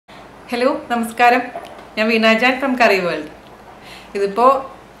Hello, Namaskaram. I am Veena from Curryworld. This is the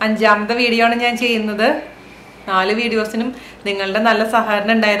 5th video. I am doing 4 videos. You can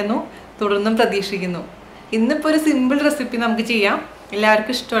see a simple recipe.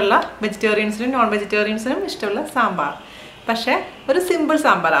 Vegetarians and non-vegetarians sambar. But a simple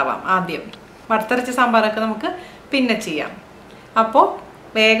sambar. Sambar pinna chiya. Appo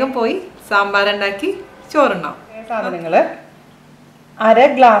vegam poi sambar andaki chorunna. Sadhanangal അര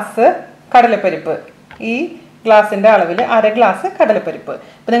glass കടലപ്പരിപ്പ് ഈ ഗ്ലാസിന്റെ അളവിൽ അര glass കടലപ്പരിപ്പ്.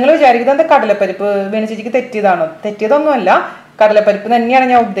 അപ്പോൾ നിങ്ങൾ വിചാരിക്കുന്നത് എന്താ കടലപ്പരിപ്പ് വേണിച്ചിക്ക് തെറ്റിയതാണോ? തെറ്റിയതൊന്നുമല്ല. കടലപ്പരിപ്പ് തന്നെയാണ്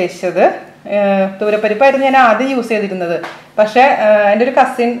ഞാൻ ഉദ്ദേശിച്ചത്. തൂരപ്പരിപ്പായിരുന്നു ഞാൻ ആദ്യം യൂസ് ചെയ്തിരുന്നത്. പക്ഷേ എൻ്റെ ഒരു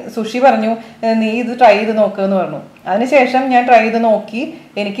കസിൻ സുഷി പറഞ്ഞു നീ ഇത് ട്രൈ ചെയ്ത് നോക്കുമെന്ന് പറഞ്ഞു. അതിനുശേഷം ഞാൻ ട്രൈ ചെയ്ത് നോക്കി.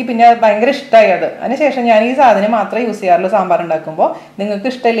 എനിക്ക് പിന്നെ ഭയങ്കര ഇഷ്ടമായി അത്. അതിനുശേഷം ഞാൻ ഈ സാധനം മാത്രമേ യൂസ് ചെയ്യാറുള്ളൂ സാമ്പാർ ഉണ്ടാക്കുമ്പോൾ. നിങ്ങൾക്ക്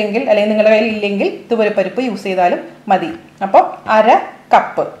ഇഷ്ടമില്ലെങ്കിൽ അല്ലെങ്കിൽ നിങ്ങളുടെ കയ്യിൽ ഇല്ലെങ്കിൽ തൂരപ്പരിപ്പ് യൂസ് ചെയ്താലും മതി. അപ്പോൾ അര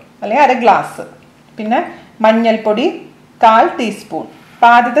കപ്പ് അല്ലെങ്കിൽ അര ഗ്ലാസ്. പിന്നെ മഞ്ഞൾപ്പൊടി 1/4 ടീസ്പൂൺ. അപ്പോൾ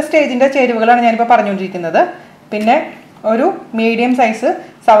ആദ്യത്തെ സ്റ്റേജിൻ്റെ ചേരുവകളാണ് ഞാനിപ്പോൾ പറഞ്ഞുകൊണ്ടിരിക്കുന്നത്. പിന്നെ ഒരു മീഡിയം സൈസ്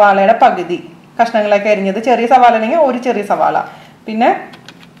സവാളയുടെ പകുതി കഷ്ണങ്ങളൊക്കെ അരിഞ്ഞത്. ചെറിയ സവാള ആണെങ്കിൽ ഒരു ചെറിയ സവാള. പിന്നെ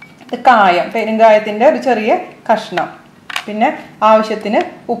കായം, പെരുങ്കായത്തിൻ്റെ ഒരു ചെറിയ കഷ്ണം. പിന്നെ ആവശ്യത്തിന്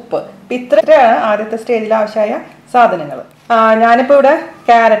ഉപ്പ്. ഇത്രയാണ് ആദ്യത്തെ സ്റ്റേജിൽ ആവശ്യമായ സാധനങ്ങൾ. ഞാനിപ്പോൾ ഇവിടെ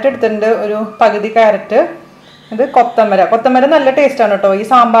ക്യാരറ്റ് എടുത്തിട്ടുണ്ട്, ഒരു പകുതി ക്യാരറ്റ്. ഇത് കൊത്തമര നല്ല ടേസ്റ്റാണ് കേട്ടോ. ഈ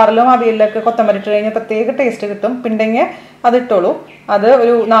സാമ്പാറിലും അവിയലിലൊക്കെ കൊത്തമര ഇട്ട് കഴിഞ്ഞാൽ പ്രത്യേക ടേസ്റ്റ് കിട്ടും. പിണ്ടെങ്കിൽ അത് ഇട്ടോളൂ. അത്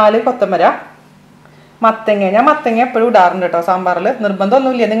ഒരു 4 കൊത്തമര. മത്തങ്ങ, ഞാൻ മത്തങ്ങ എപ്പോഴും ഇടാറുണ്ട് കേട്ടോ സാമ്പാറിൽ.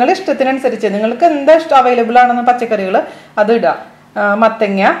 നിർബന്ധമൊന്നുമില്ല, നിങ്ങളുടെ ഇഷ്ടത്തിനനുസരിച്ച് നിങ്ങൾക്ക് എന്താ ഇഷ്ടം അവൈലബിൾ ആണെന്ന് പച്ചക്കറികൾ അത് ഇടാം.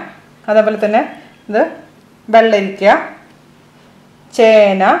 മത്തങ്ങ, അതേപോലെ തന്നെ ഇത് വെള്ളരിക്ക,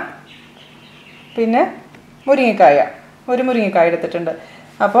 ചേന, പിന്നെ മുരിങ്ങക്കായ. ഒരു മുരിങ്ങക്കായ എടുത്തിട്ടുണ്ട്.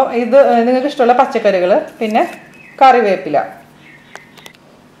 അപ്പോൾ ഇത് നിങ്ങൾക്ക് ഇഷ്ടമുള്ള പച്ചക്കറികൾ. പിന്നെ കറിവേപ്പില,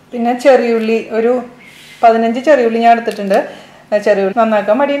 പിന്നെ ചെറിയുള്ളി, ഒരു 15 ചെറിയുള്ളി ഞാൻ എടുത്തിട്ടുണ്ട്. ചെറിയുള്ളി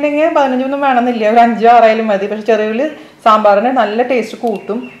നന്നാക്കാൻ മടിയുണ്ടെങ്കിൽ 15 ഒന്നും വേണമെന്നില്ല, ഒരു 5-6 ആയാലും മതി. പക്ഷെ ചെറിയുള്ളി സാമ്പാറിന് നല്ല ടേസ്റ്റ്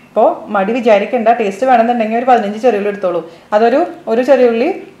കൂട്ടും. അപ്പോൾ മടി വിചാരിക്കേണ്ട, ടേസ്റ്റ് വേണമെന്നുണ്ടെങ്കിൽ ഒരു 15 ചെറിയുള്ളി എടുത്തോളൂ. ഒരു ചെറിയുള്ളി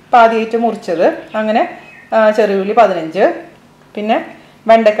പാതിയായിട്ട് മുറിച്ചത്, അങ്ങനെ ചെറിയുള്ളി 15. പിന്നെ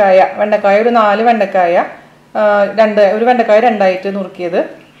വെണ്ടക്കായ ഒരു 4 വെണ്ടക്കായ, ഒരു വെണ്ടക്കായ 2ആയിട്ട് നുറുക്കിയത്.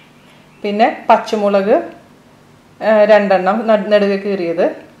 പിന്നെ പച്ചമുളക് 2 എണ്ണം നടുവെ കീറിയത്.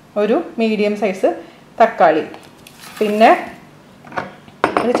 ഒരു മീഡിയം സൈസ് തക്കാളി. പിന്നെ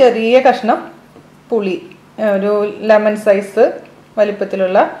ഒരു ചെറിയ കഷ്ണം പുളി, ഒരു ലെമൺ സൈസ്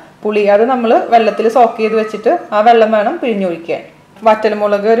വലിപ്പത്തിലുള്ള പുളി. അത് നമ്മൾ വെള്ളത്തിൽ സോക്ക് ചെയ്ത് വെച്ചിട്ട് ആ വെള്ളം വേണം പിഴിഞ്ഞൊഴിക്കാൻ.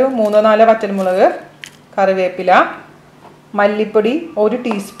 വറ്റൽമുളക് ഒരു 3-4 വറ്റൽമുളക്. കറിവേപ്പില, മല്ലിപ്പൊടി 1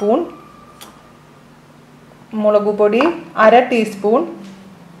 ടീസ്പൂൺ, മുളക് പൊടി 1/2 ടീസ്പൂൺ,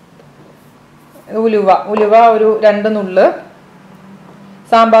 ഉലുവ ഒരു 2 നുള്ള്,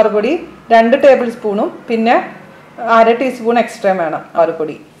 സാമ്പാർ പൊടി 2 ടേബിൾ സ്പൂണും പിന്നെ 1/2 ടീസ്പൂൺ എക്സ്ട്രാ വേണം സാമ്പാർ.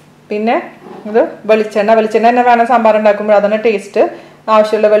 പിന്നെ ഇത് വെളിച്ചെണ്ണ തന്നെ വേണം സാമ്പാർ ഉണ്ടാക്കുമ്പോൾ, അതാണ് ടേസ്റ്റ്.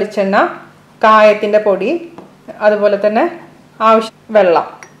 ആവശ്യമുള്ള വെളിച്ചെണ്ണ, കായത്തിൻ്റെ പൊടി, അതുപോലെ തന്നെ വെള്ളം.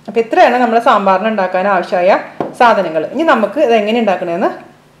 അപ്പോൾ ഇത്രയാണ് നമ്മൾ സാമ്പാറിന് ഉണ്ടാക്കാൻ ആവശ്യമായ സാധനങ്ങൾ. ഇനി നമുക്ക് ഇതെങ്ങനെ ഉണ്ടാക്കണമെന്ന്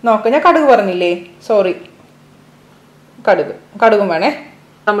നോക്കാം. ഞാൻ കടുക് പറഞ്ഞില്ലേ, സോറി, കടുകും വേണേ.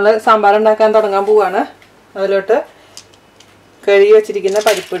 നമ്മൾ സാമ്പാർ ഉണ്ടാക്കാൻ തുടങ്ങാൻ പോവാണ്. അതിലോട്ട് കഴുകി വെച്ചിരിക്കുന്ന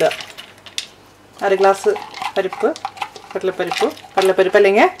പരിപ്പിടുക. 1 ഗ്ലാസ് പരിപ്പ്, കടലപ്പരിപ്പ്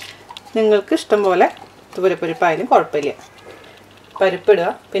അല്ലെങ്കിൽ നിങ്ങൾക്ക് ഇഷ്ടം പോലെ തൂരപ്പരിപ്പായാലും കുഴപ്പമില്ല. പരിപ്പിടുക.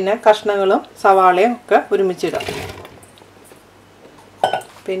 പിന്നെ കഷ്ണങ്ങളും സവാളയും ഒക്കെ ഒരുമിച്ചിടുക.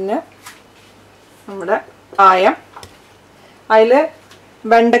 പിന്നെ നമ്മുടെ കായം, അതിൽ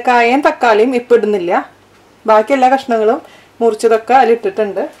വെണ്ടക്കായയും തക്കാളിയും ഇപ്പം ഇടുന്നില്ല. ബാക്കി എല്ലാ കഷ്ണങ്ങളും മുറിച്ചതൊക്കെ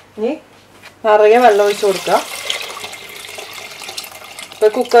അതിലിട്ടിട്ടുണ്ട്. ഇനി നിറയെ വെള്ളം ഒഴിച്ച് കൊടുക്കുക. ഇപ്പോൾ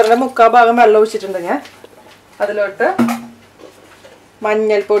കുക്കറിൻ്റെ 3/4 ഭാഗം വെള്ളം ഒഴിച്ചിട്ടുണ്ട് ഞാൻ. അതിലോട്ട്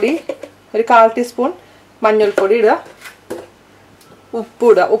മഞ്ഞൾപ്പൊടി ഒരു 1/4 ടീസ്പൂൺ മഞ്ഞൾപ്പൊടി ഇടുക. ഉപ്പ്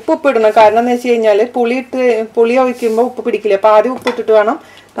ഇടണം. കാരണം എന്ന് വെച്ച് കഴിഞ്ഞാൽ പുളി ഒഴിക്കുമ്പോൾ ഉപ്പ് പിടിക്കില്ല. അപ്പോൾ ആദ്യം ഉപ്പിട്ടിട്ട് വേണം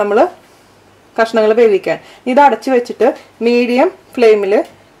നമ്മൾ കഷ്ണങ്ങൾ വേവിക്കാൻ. ഇത് അടച്ച് വെച്ചിട്ട് മീഡിയം ഫ്ലെയിമിൽ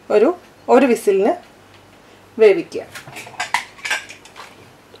ഒരു വിസിലിന് വേവിക്കുക.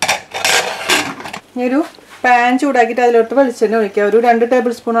 ഇനി ഒരു പാൻ ചൂടാക്കിയിട്ട് അതിലോട്ട് വെളിച്ചെണ്ണ ഒഴിക്കുക. ഒരു 2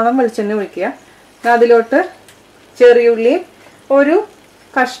 ടേബിൾ സ്പൂണോളം വെളിച്ചെണ്ണ ഒഴിക്കുക. അതിലോട്ട് ചെറിയുള്ളി, ഒരു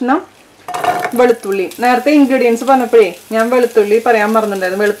കഷ്ണം വെളുത്തുള്ളി. നേരത്തെ ഇൻഗ്രീഡിയൻസ് പറഞ്ഞപ്പോഴേ ഞാൻ വെളുത്തുള്ളി പറയാൻ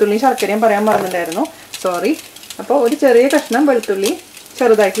മറന്നിട്ടുണ്ടായിരുന്നു. വെളുത്തുള്ളിയും ശർക്കരയും പറയാൻ മറന്നിട്ടുണ്ടായിരുന്നു, സോറി. അപ്പോൾ ഒരു ചെറിയ കഷ്ണം വെളുത്തുള്ളി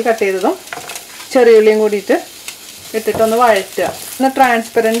ചെറുതാക്കി കട്ട് ചെയ്തതും ചെറിയുള്ളിയും കൂടിയിട്ട് ഇട്ടിട്ടൊന്ന് വഴറ്റുക. ഒന്ന്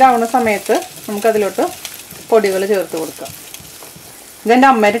ട്രാൻസ്പെറൻ്റ് ആവുന്ന സമയത്ത് നമുക്കതിലോട്ട് പൊടികൾ ചേർത്ത് കൊടുക്കാം. ഇതെൻ്റെ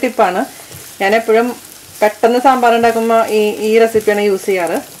അമ്മയുടെ ടിപ്പാണ്. ഞാൻ എപ്പോഴും പെട്ടെന്ന് സാമ്പാർ ഉണ്ടാക്കുമ്പോൾ ഈ റെസിപ്പിയാണ് യൂസ്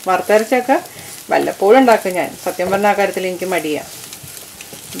ചെയ്യാറ്. വറുത്തരച്ചൊക്കെ വല്ലപ്പോഴും ഉണ്ടാക്കും ഞാൻ. സത്യം പറഞ്ഞ ആ കാര്യത്തിൽ എനിക്ക് മടിയാണ്.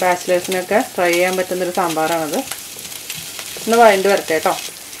 ബാച്ചിലേഴ്സിനൊക്കെ ട്രൈ ചെയ്യാൻ പറ്റുന്നൊരു സാമ്പാറാണത്. ഒന്ന് വഴണ്ട് വരട്ടെ കേട്ടോ.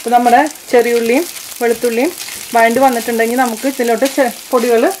 അപ്പോൾ നമ്മുടെ ചെറിയുള്ളിയും വെളുത്തുള്ളിയും വഴണ്ട് വന്നിട്ടുണ്ടെങ്കിൽ നമുക്ക് ഇതിലോട്ട്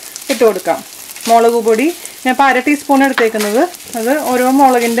പൊടികൾ ഇട്ട് കൊടുക്കാം. മുളക് പൊടി ഞാൻ ഇപ്പോൾ 1/2 ടീസ്പൂൺ എടുത്തേക്കുന്നത്. അത് ഓരോ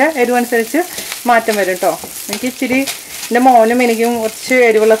മുളകിൻ്റെ എരിവനുസരിച്ച് മാറ്റം വരും കേട്ടോ. എനിക്ക് ഇച്ചിരി എൻ്റെ മോനും എനിക്കും കുറച്ച്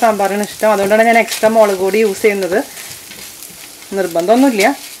എരിവുള്ള സാമ്പാറാണ് ഇഷ്ടം. അതുകൊണ്ടാണ് ഞാൻ എക്സ്ട്രാ മുളക് പൊടി യൂസ് ചെയ്യുന്നത്. നിർബന്ധമൊന്നുമില്ല.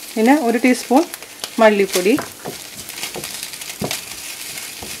 പിന്നെ 1 ടീസ്പൂൺ മല്ലിപ്പൊടി.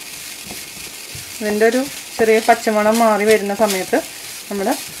 ഇതിൻ്റെ ഒരു ചെറിയ പച്ചമണം മാറി വരുന്ന സമയത്ത്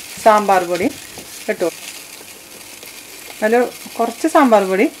നമ്മുടെ സാമ്പാർ പൊടി ഇട്ടു. അതിൽ കുറച്ച് സാമ്പാർ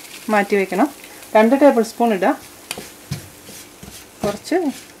പൊടി മാറ്റി വയ്ക്കണം. 2 ടേബിൾ സ്പൂൺ ഇടുക. കുറച്ച്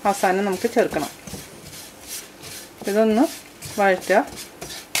അവസാനം നമുക്ക് ചേർക്കണം. ഇതൊന്ന് വഴറ്റുക.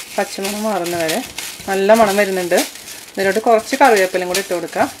 പച്ചമണം മാറുന്ന വരെ. നല്ല മണം വരുന്നുണ്ട്. ഇതിലോട്ട് കുറച്ച് കറിവേപ്പിലയും കൂടി ഇട്ട്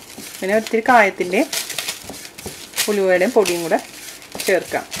കൊടുക്കുക. പിന്നെ ഒത്തിരി കായത്തിൻ്റെയും ഉലുവയുടെയും പൊടിയും കൂടെ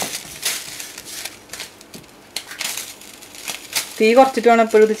ചേർക്കാം. തീ കുറച്ചിട്ട് വേണം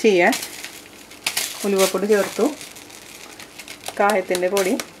എപ്പോഴും ഇത് ചെയ്യാൻ. ഉലുവപ്പൊടി ചേർത്തു, കായത്തിൻ്റെ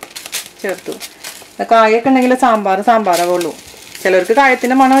പൊടി ചേർത്തു. കായൊക്കെ ഉണ്ടെങ്കിൽ സാമ്പാറാവുള്ളൂ. ചിലർക്ക്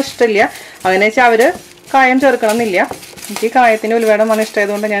കായത്തിൻ്റെ മണം ഇഷ്ടമില്ല. അങ്ങനെ വെച്ചാൽ അവർ കായം ചേർക്കണമെന്നില്ല. എനിക്ക് കായത്തിൻ്റെ ഉലുവയുടെ മണം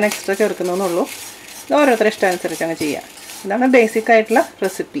ഇഷ്ടമായതുകൊണ്ട് ഞാൻ എക്സ്ട്രാ ചേർക്കുന്നതെന്നുള്ളൂ. ഇത് ഓരോരുത്തരുടെ ഇഷ്ടമനുസരിച്ച് അങ്ങ് ചെയ്യാം. ഇതാണ് ബേസിക് ആയിട്ടുള്ള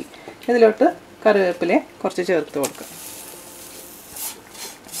റെസിപ്പി. ഇതിലോട്ട് കറിവേപ്പില കുറച്ച് ചേർത്ത് കൊടുക്കുക.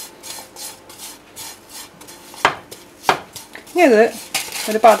 ഇനി ഇത്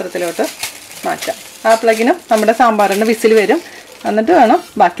ഒരു പാത്രത്തിലോട്ട് മാറ്റാം. അപ്പോഴേക്കിനും നമ്മുടെ സാമ്പാറിൻ്റെ വിസിൽ വരും. എന്നിട്ട് വേണം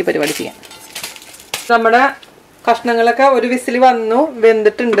ബാക്കി പരിപാടി ചെയ്യാൻ. നമ്മുടെ കഷ്ണങ്ങളൊക്കെ ഒരു വിസിൽ വന്നു,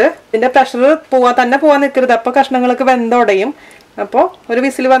 വെന്തിട്ടുണ്ട്. ഇതിൻ്റെ പ്രഷർ തന്നെ പോകാൻ നിൽക്കരുത്. അപ്പോൾ കഷ്ണങ്ങളൊക്കെ വെന്തുടയും. അപ്പോൾ ഒരു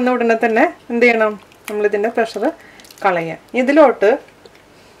വിസിൽ വന്ന ഉടനെ തന്നെ എന്ത് ചെയ്യണം? നമ്മളിതിൻ്റെ പ്രഷർ കളയാം. ഇതിലോട്ട്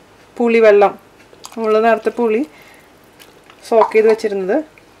പുളിവെള്ളം, നമ്മൾ നേരത്തെ പുളി സോക്ക് ചെയ്ത് വെച്ചിരുന്നത്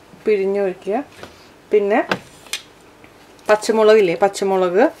പിഴിഞ്ഞൊഴിക്കുക. പിന്നെ പച്ചമുളകില്ലേ,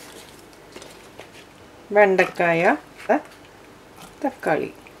 പച്ചമുളക്, വെണ്ടക്കായ,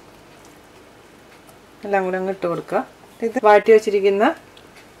 തക്കാളി എല്ലാം കൂടെ അങ്ങ് ഇട്ട് കൊടുക്കുക. ഇത് വാട്ടി വെച്ചിരിക്കുന്ന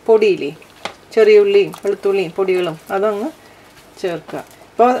പൊടിയില്ലേ, ചെറിയ ഉള്ളിയും വെളുത്തുള്ളിയും പൊടികളും അതങ്ങ് ചേർക്കുക.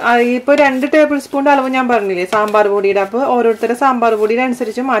 ഇപ്പോൾ 2 ടേബിൾ സ്പൂൺ അളവ് ഞാൻ പറഞ്ഞില്ലേ സാമ്പാർ പൊടിയുടെ. അപ്പോൾ ഓരോരുത്തരുടെ സാമ്പാർ പൊടിയുടെ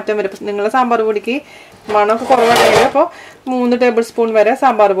അനുസരിച്ച് മാറ്റം വരും. നിങ്ങളുടെ സാമ്പാർ പൊടിക്ക് മണമൊക്കെ കുറവുണ്ടെങ്കിൽ അപ്പോൾ 3 ടേബിൾ സ്പൂൺ വരെ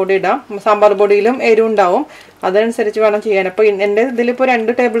സാമ്പാർ പൊടി ഇടാം. സാമ്പാർ പൊടിയിലും എരിവുണ്ടാവും. അതനുസരിച്ച് വേണം ചെയ്യാൻ. അപ്പോൾ എൻ്റെ ഇതിലിപ്പോൾ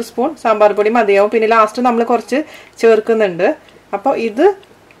 2 ടേബിൾ സ്പൂൺ സാമ്പാർ പൊടി മതിയാവും. പിന്നെ ലാസ്റ്റ് നമ്മൾ കുറച്ച് ചേർക്കുന്നുണ്ട്. അപ്പോൾ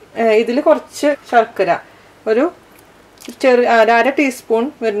ഇതിൽ കുറച്ച് ശർക്കര, ഒരു 1/2 ടീസ്പൂൺ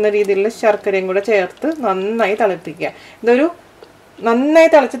വരുന്ന രീതിയിലുള്ള ശർക്കരയും കൂടെ ചേർത്ത് നന്നായി തിളപ്പിക്കുക. ഇതൊരു നന്നായി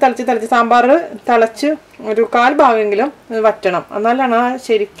തിളച്ച് സാമ്പാർ തിളച്ച് ഒരു 1/4 ഭാഗമെങ്കിലും വറ്റണം. എന്നാലാണ്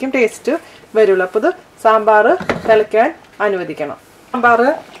ശരിക്കും ടേസ്റ്റ് വരുള്ളൂ. അപ്പോൾ ഇത് സാമ്പാർ തിളയ്ക്കാൻ അനുവദിക്കണം. സാമ്പാർ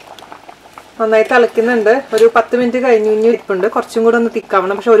നന്നായി തിളയ്ക്കുന്നുണ്ട്. ഒരു 10 മിനിറ്റ് കഴിഞ്ഞ് ഇരിപ്പുണ്ട്. കുറച്ചും കൂടെ ഒന്ന്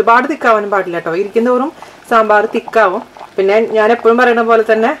തിക്കാവണം. പക്ഷെ ഒരുപാട് തിക്കാവാനും പാടില്ല കേട്ടോ. ഇരിക്കുന്നതോറും സാമ്പാർ തിക്കാവും. പിന്നെ ഞാൻ എപ്പോഴും പറയുന്ന പോലെ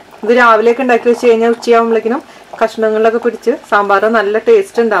തന്നെ ഇത് രാവിലെയൊക്കെ ഉണ്ടാക്കി വെച്ച് കഴിഞ്ഞാൽ ഉച്ചയാകുമ്പോഴേക്കിനും കഷ്ണങ്ങളിലൊക്കെ പിടിച്ച് സാമ്പാർ നല്ല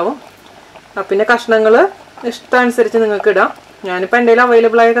ടേസ്റ്റ് ഉണ്ടാവും. പിന്നെ കഷ്ണങ്ങൾ ഇഷ്ടമനുസരിച്ച് നിങ്ങൾക്ക് ഇടാം. ഞാനിപ്പോൾ എൻ്റെ കയ്യിൽ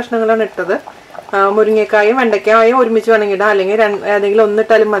അവൈലബിൾ ആയ കഷ്ണങ്ങളാണ് ഇട്ടത്. മുരിങ്ങക്കായും വെണ്ടയ്ക്കായും ഒരുമിച്ച് വേണമെങ്കിൽ ഇടാം, അല്ലെങ്കിൽ ഏതെങ്കിലും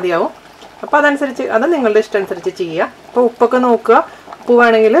ഒന്നിട്ടാലും മതിയാവും. അപ്പോൾ അതനുസരിച്ച് അത് നിങ്ങളുടെ ഇഷ്ടമനുസരിച്ച് ചെയ്യുക. അപ്പോൾ ഉപ്പൊക്കെ നോക്കുക, ഉപ്പ്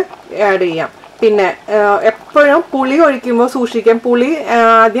വേണമെങ്കിൽ ആഡ് ചെയ്യാം. പിന്നെ എപ്പോഴും പുളി ഒഴിക്കുമ്പോൾ സൂക്ഷിക്കാം. പുളി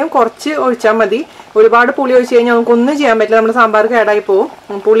ആദ്യം കുറച്ച് ഒഴിച്ചാൽ മതി. ഒരുപാട് പുളി ഒഴിച്ച് കഴിഞ്ഞാൽ നമുക്കൊന്നും ചെയ്യാൻ പറ്റില്ല. നമ്മുടെ സാമ്പാർ കേടായി പോവും.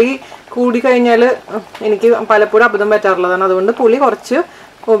 പുളി കൂടി കഴിഞ്ഞാൽ എനിക്ക് പലപ്പോഴും അബദ്ധം പറ്റാറുള്ളതാണ്. അതുകൊണ്ട് പുളി കുറച്ച്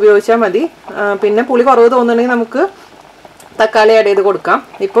ഉപയോഗിച്ചാൽ മതി. പിന്നെ പുളി കുറവ് തോന്നുന്നുണ്ടെങ്കിൽ നമുക്ക് തക്കാളി ആഡ് ചെയ്ത് കൊടുക്കാം.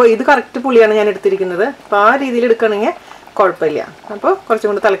 ഇപ്പോൾ ഇത് കറക്റ്റ് പുളിയാണ് ഞാൻ എടുത്തിരിക്കുന്നത്. അപ്പോൾ ആ രീതിയിൽ എടുക്കുകയാണെങ്കിൽ കുഴപ്പമില്ല. അപ്പോൾ കുറച്ചും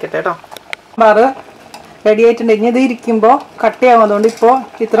കൂടി തിളക്കട്ടെ കേട്ടോ. സാമ്പാർ റെഡി ആയിട്ടുണ്ടെങ്കിൽ ഇത് ഇരിക്കുമ്പോൾ കട്ടിയാവും. അതുകൊണ്ട് ഇപ്പോൾ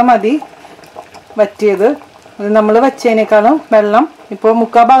ഇത്ര മതി വറ്റിയത്. അത് നമ്മൾ വെച്ചതിനേക്കാളും വെള്ളം ഇപ്പോൾ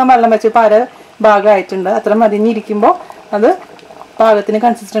 3/4 ഭാഗം വെള്ളം വെച്ച് ഇപ്പോൾ 1/2 ഭാഗമായിട്ടുണ്ട്. അത്ര മതിഞ്ഞിരിക്കുമ്പോൾ അത് പാകത്തിന്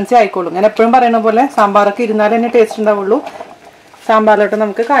കൺസിസ്റ്റൻസി ആയിക്കോളും. ഞാൻ എപ്പോഴും പറയുന്ന പോലെ സാമ്പാറൊക്കെ ഇരുന്നാലേ തന്നെ ടേസ്റ്റ് ഉണ്ടാവുള്ളൂ. സാമ്പാറിലോട്ട്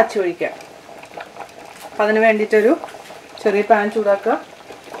നമുക്ക് കാച്ചി ഒഴിക്കാം. അപ്പം അതിന് വേണ്ടിയിട്ടൊരു ചെറിയ പാൻ ചൂടാക്കുക.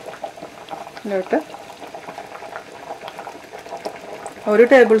 ഇതിലോട്ട് 1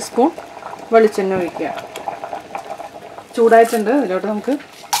 ടേബിൾ സ്പൂൺ വെളിച്ചെണ്ണ ഒഴിക്കുക. ചൂടായിട്ടുണ്ട്. ഇതിലോട്ട് നമുക്ക്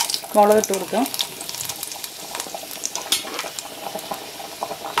മുളക് ഇട്ട് കൊടുക്കാം.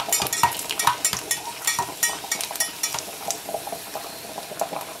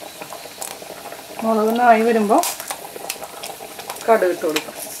 മുളകൊന്ന് ആയി വരുമ്പോൾ കടുക് ഇട്ട്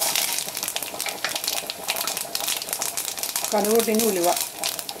കൊടുക്കാം. കടുക് പൊട്ടിന് ഉലുവ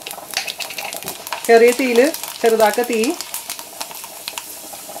ചെറിയ തീയിൽ ചെറുതാക്ക തീ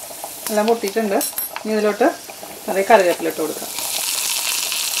എല്ലാം പൊട്ടിയിട്ടുണ്ട്. ഇനി ഇതിലോട്ട് അതേ കറിവേപ്പിലിട്ട് കൊടുക്കാം.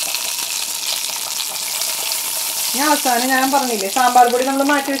 ഞാൻ അവസാനം ഞാൻ പറഞ്ഞില്ലേ സാമ്പാർ പൊടി നമ്മൾ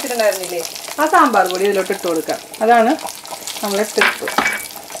മാറ്റി വെച്ചിട്ടുണ്ടായിരുന്നില്ലേ, ആ സാമ്പാർ പൊടി ഇതിലോട്ട് ഇട്ട് കൊടുക്കാം. അതാണ് നമ്മളെ ടിപ്പ്.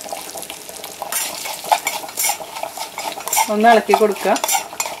 ഒന്ന് ഇളക്കി കൊടുക്കുക,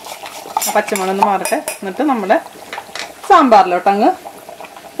 പച്ചമുളക് ഒന്ന് മാറട്ടെ. എന്നിട്ട് നമ്മുടെ സാമ്പാറിലോട്ട് അങ്ങ്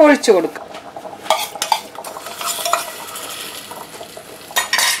ഒഴിച്ചു കൊടുക്കുക.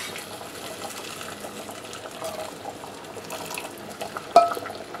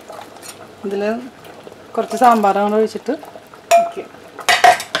 ഇതിൽ കുറച്ച് സാമ്പാർ കൊണ്ട് ഒഴിച്ചിട്ട്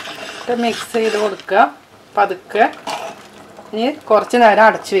മിക്സ് ചെയ്ത് കൊടുക്കുക പതുക്കെ. ഇനി കുറച്ച് നേരം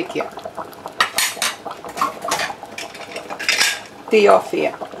അടച്ചു വെക്കുക. തീ ഓഫ്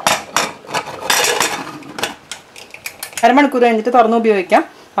ചെയ്യാം. അരമണിക്കൂർ കഴിഞ്ഞിട്ട് തുറന്ന് ഉപയോഗിക്കാം.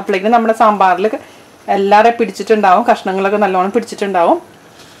 അപ്പോഴേക്കും നമ്മുടെ സാമ്പാറിൽ എല്ലാവരെയും പിടിച്ചിട്ടുണ്ടാവും, കഷ്ണങ്ങളൊക്കെ നല്ലോണം പിടിച്ചിട്ടുണ്ടാവും.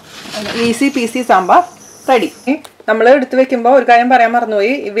 Easy peasy sambar ready. നമ്മൾ എടുത്ത് വെക്കുമ്പോൾ ഒരു കാര്യം പറയാൻ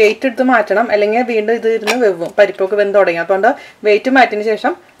മറന്നുപോയി, വെയിറ്റ് എടുത്ത് മാറ്റണം, അല്ലെങ്കിൽ വീണ്ടും ഇത് ഇരുന്ന് വെവും, പരിപ്പൊക്കെ വെന്ത് തുടങ്ങി. അതുകൊണ്ട് വെയിറ്റ് മാറ്റിയതിന്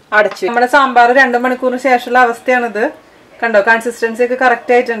ശേഷം അടച്ചു. നമ്മുടെ സാമ്പാർ 2 മണിക്കൂറിന് ശേഷമുള്ള അവസ്ഥയാണിത്. കണ്ടോ, കൺസിസ്റ്റൻസി ഒക്കെ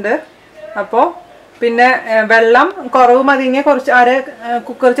കറക്റ്റ് ആയിട്ടുണ്ട്. അപ്പോൾ പിന്നെ വെള്ളം കുറവ് മതിയെങ്കിൽ കുറച്ച്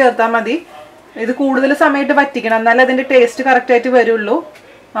കുക്കർ ചേർത്താൽ മതി. ഇത് കൂടുതൽ സമയത്ത് വറ്റിക്കണം, എന്നാലേ അതിൻ്റെ ടേസ്റ്റ് കറക്റ്റായിട്ട് വരുള്ളൂ.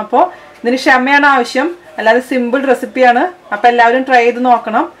 അപ്പോൾ ഇതിന് ക്ഷമയാണ് ആവശ്യം, അല്ലാതെ സിമ്പിൾ റെസിപ്പിയാണ്. അപ്പോൾ എല്ലാവരും ട്രൈ ചെയ്ത്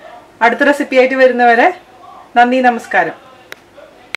നോക്കണം. അടുത്ത റെസിപ്പി ആയിട്ട് വരുന്നവരെ നന്ദി, നമസ്കാരം.